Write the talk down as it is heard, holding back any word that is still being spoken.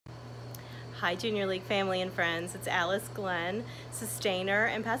Hi Junior League family and friends, it's Alice Glenn, sustainer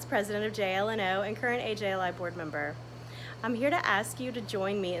and past president of JLNO and current AJLI board member. I'm here to ask you to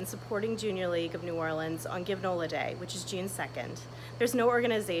join me in supporting Junior League of New Orleans on GiveNOLA Day, which is June 2nd. There's no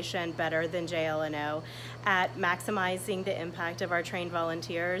organization better than JLNO at maximizing the impact of our trained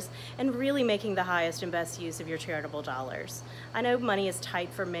volunteers and really making the highest and best use of your charitable dollars. I know money is tight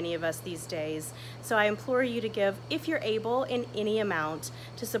for many of us these days, so I implore you to give, if you're able, in any amount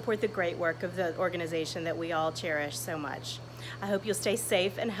to support the great work of the organization that we all cherish so much. I hope you'll stay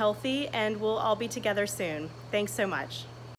safe and healthy, and we'll all be together soon. Thanks so much.